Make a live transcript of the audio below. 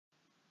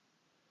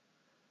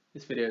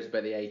This video is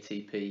about the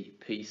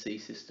ATP-PC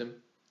system,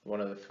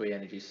 one of the three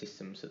energy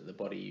systems that the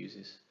body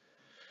uses.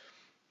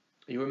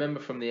 You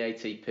remember from the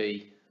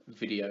ATP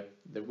video,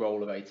 the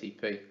role of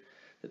ATP,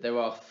 that there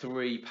are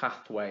three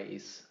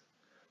pathways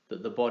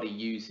that the body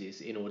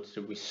uses in order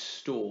to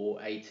restore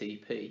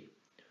ATP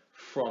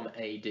from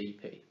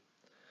ADP.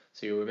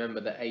 So you remember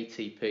that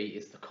ATP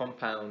is the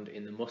compound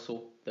in the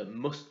muscle that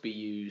must be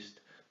used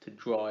to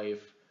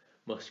drive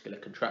muscular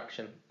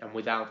contraction, and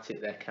without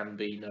it there can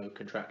be no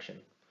contraction.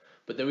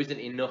 But there isn't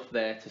enough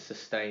there to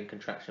sustain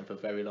contraction for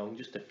very long,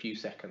 just a few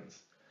seconds.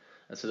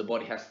 And so the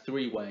body has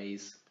three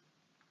ways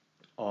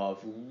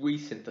of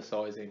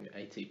resynthesizing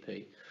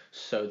ATP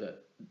so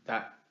that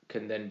that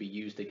can then be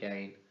used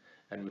again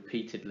and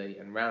repeatedly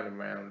and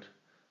round,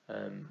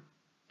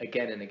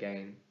 again and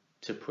again,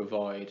 to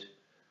provide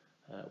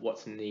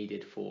what's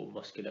needed for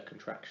muscular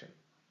contraction.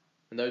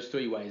 And those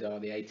three ways are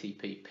the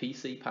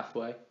ATP-PC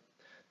pathway,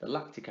 the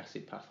lactic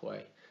acid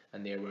pathway,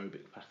 and the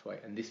aerobic pathway.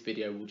 And this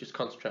video will just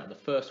concentrate on the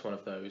first one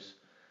of those,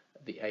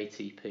 the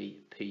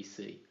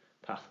ATP-PC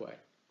pathway.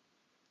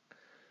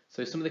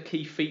 So some of the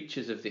key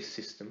features of this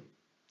system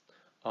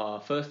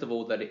are, first of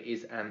all, that it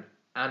is an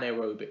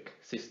anaerobic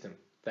system.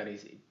 That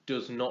is, it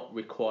does not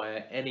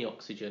require any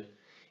oxygen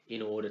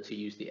in order to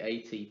use the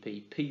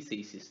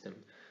ATP-PC system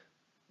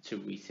to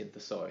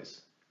resynthesize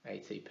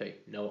ATP.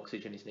 No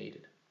oxygen is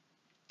needed.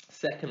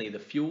 Secondly, the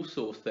fuel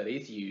source that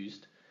is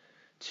used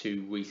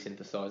to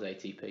resynthesize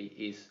ATP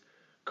is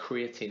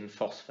creatine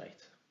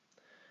phosphate.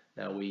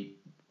 Now we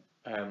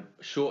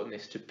shorten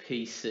this to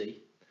PC.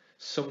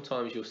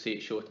 Sometimes you'll see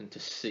it shortened to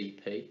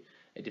CP.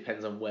 It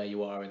depends on where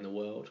you are in the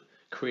world.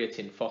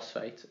 Creatine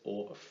phosphate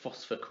or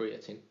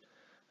phosphocreatine.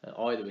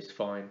 Either is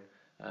fine.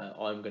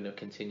 I'm going to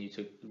continue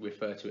to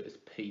refer to it as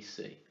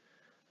PC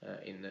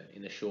in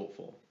the short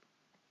form.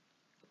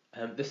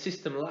 The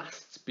system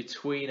lasts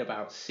between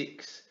about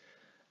 6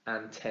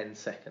 and 10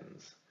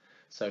 seconds.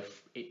 So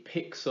it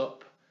picks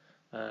up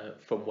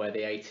from where the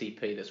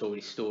ATP that's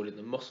already stored in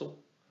the muscle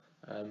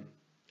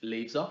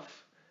leaves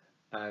off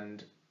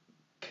and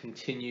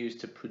continues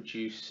to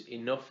produce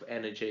enough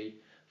energy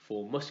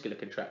for muscular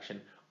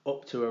contraction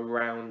up to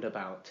around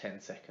about 10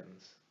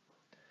 seconds.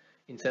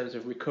 In terms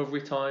of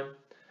recovery time,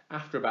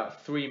 after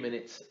about 3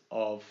 minutes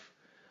of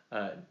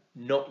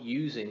not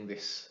using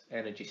this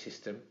energy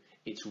system,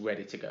 it's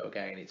ready to go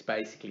again. It's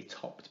basically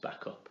topped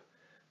back up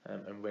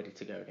and ready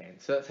to go again.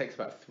 So that takes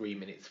about 3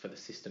 minutes for the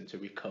system to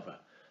recover,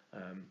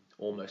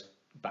 almost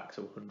back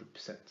to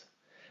 100%.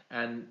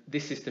 And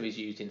this system is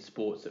used in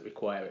sports that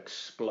require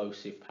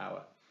explosive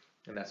power.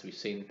 And as we've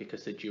seen,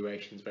 because the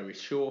duration is very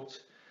short,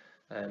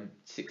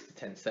 6 to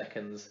 10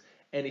 seconds,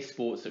 any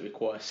sports that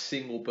require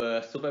single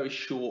bursts or very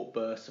short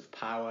bursts of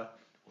power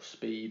or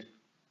speed,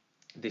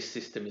 this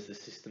system is the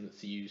system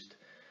that's used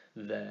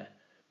there,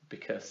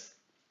 because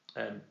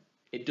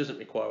it doesn't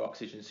require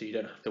oxygen, so you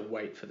don't have to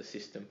wait for the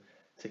system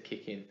to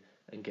kick in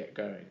and get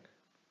going.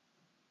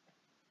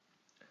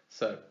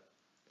 So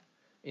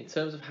in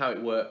terms of how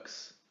it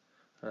works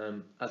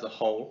as a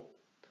whole,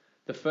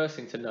 the first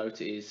thing to note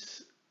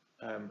is,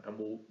 and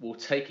we'll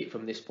take it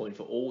from this point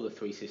for all the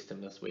three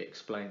systems as we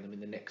explain them in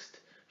the next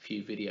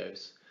few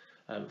videos,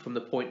 from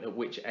the point at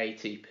which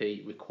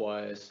ATP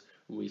requires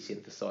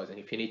resynthesizing.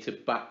 If you need to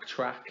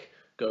backtrack,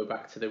 go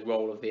back to the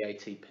role of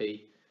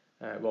ATP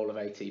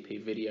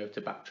video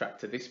to backtrack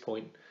to this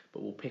point,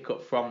 but we'll pick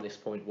up from this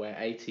point where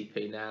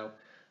ATP now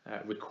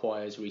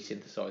requires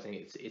resynthesizing.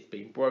 It's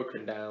been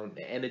broken down,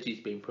 the energy is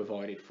being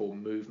provided for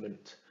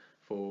movement,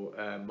 for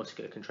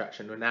muscular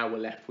contraction, and now we're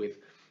left with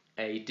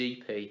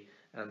ADP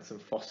and some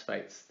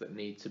phosphates that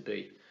need to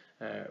be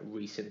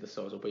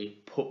resynthesized or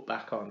be put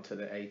back onto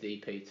the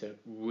ADP to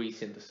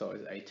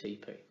resynthesize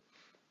ATP.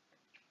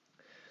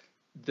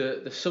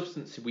 The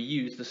substance we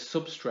use, the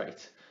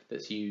substrate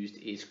that's used,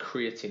 is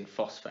creatine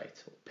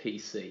phosphate, or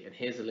PC. And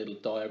here's a little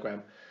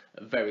diagram,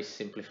 very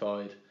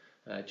simplified,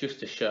 just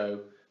to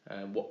show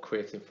what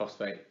creatine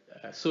phosphate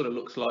sort of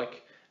looks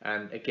like.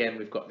 And again,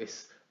 we've got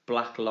this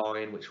black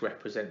line which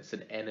represents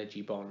an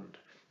energy bond.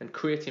 And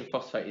creatine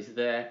phosphate is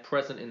there,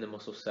 present in the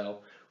muscle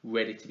cell,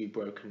 ready to be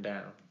broken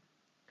down.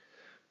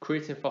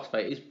 Creatine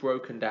phosphate is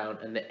broken down,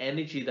 and the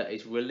energy that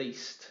is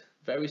released,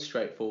 very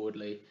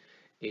straightforwardly,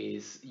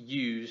 is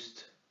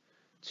used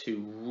to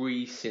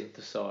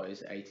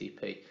resynthesize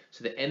ATP.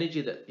 So the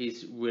energy that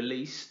is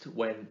released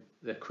when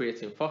the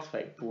creatine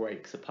phosphate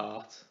breaks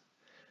apart,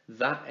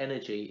 that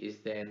energy is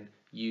then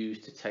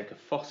used to take a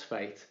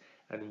phosphate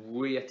and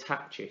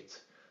reattach it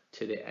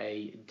to the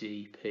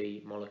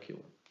ADP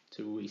molecule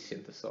to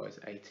resynthesize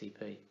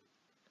ATP.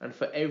 And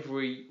for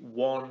every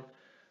one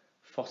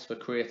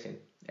phosphocreatine,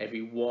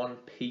 every one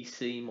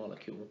PC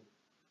molecule,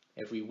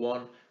 every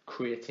one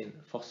creatine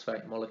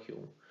phosphate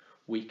molecule,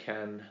 we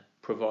can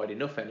provide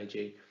enough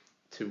energy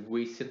to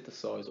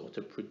resynthesize or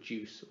to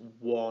produce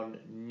one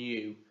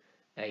new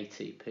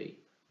ATP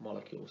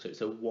molecule. So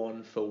it's a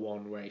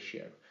 1-for-1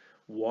 ratio.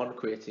 One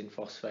creatine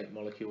phosphate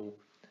molecule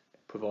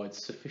provides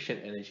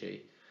sufficient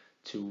energy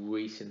to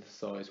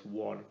resynthesize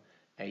one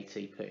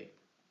ATP.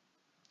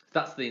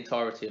 That's the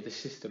entirety of the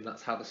system.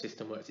 That's how the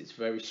system works. It's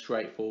very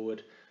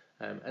straightforward,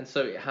 and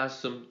so it has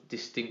some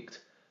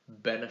distinct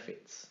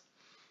benefits.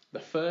 The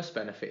first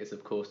benefit is,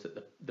 of course, that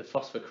the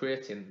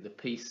phosphocreatine, the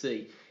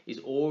PC, is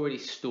already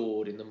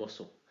stored in the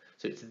muscle.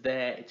 So it's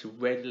there, it's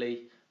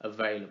readily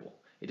available.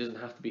 It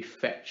doesn't have to be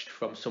fetched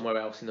from somewhere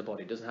else in the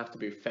body. It doesn't have to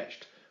be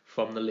fetched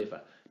from the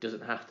liver. It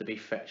doesn't have to be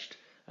fetched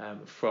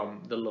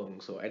from the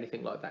lungs or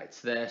anything like that.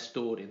 It's there,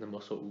 stored in the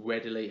muscle,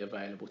 readily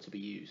available to be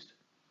used.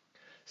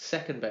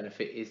 Second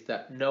benefit is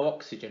that no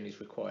oxygen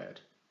is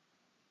required.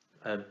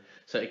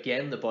 So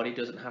again, the body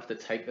doesn't have to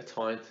take the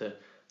time to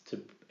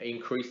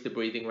increase the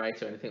breathing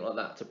rate or anything like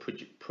that to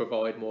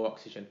provide more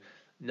oxygen.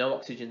 No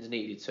oxygen is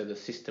needed, so the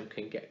system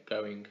can get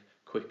going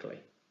quickly.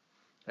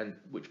 And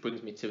which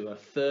brings me to a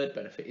third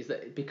benefit, is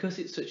that because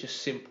it's such a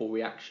simple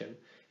reaction,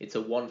 it's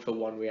a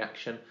one-for-one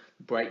reaction.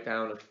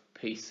 Breakdown of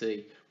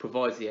PC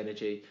provides the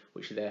energy,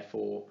 which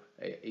therefore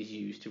is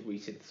used to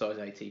resynthesize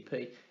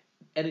ATP.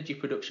 Energy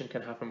production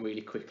can happen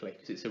really quickly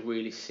because it's a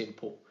really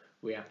simple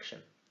reaction.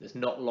 There's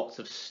not lots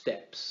of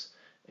steps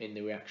in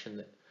the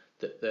reaction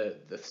that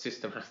the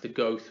system has to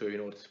go through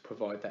in order to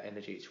provide that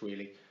energy. It's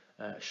really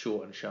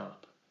short and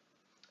sharp.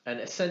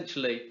 And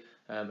essentially,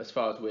 as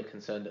far as we're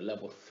concerned at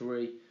level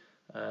 3,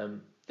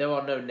 there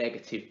are no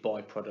negative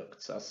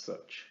byproducts as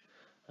such.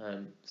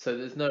 So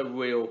there's no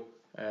real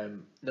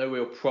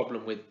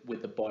problem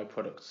with the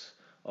byproducts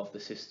of the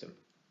system.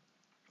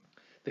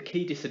 The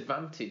key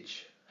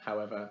disadvantage,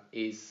 however,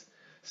 is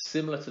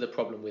similar to the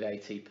problem with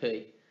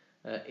ATP,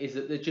 is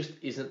that there just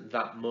isn't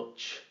that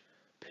much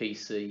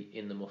PC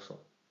in the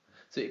muscle.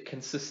 So it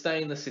can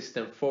sustain the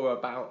system for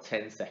about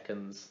 10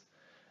 seconds,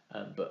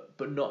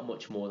 but not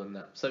much more than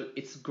that. So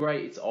it's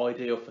great, it's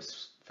ideal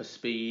for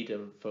speed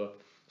and for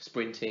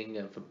sprinting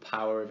and for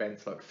power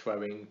events like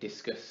throwing,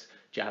 discus,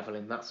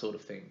 javelin, that sort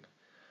of thing.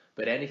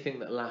 But anything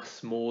that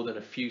lasts more than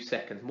a few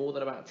seconds, more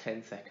than about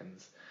 10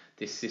 seconds,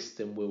 this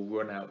system will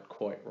run out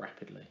quite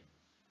rapidly.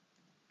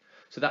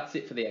 So that's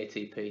it for the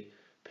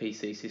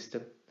ATP-PC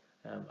system.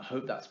 I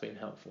hope that's been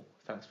helpful.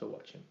 Thanks for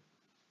watching.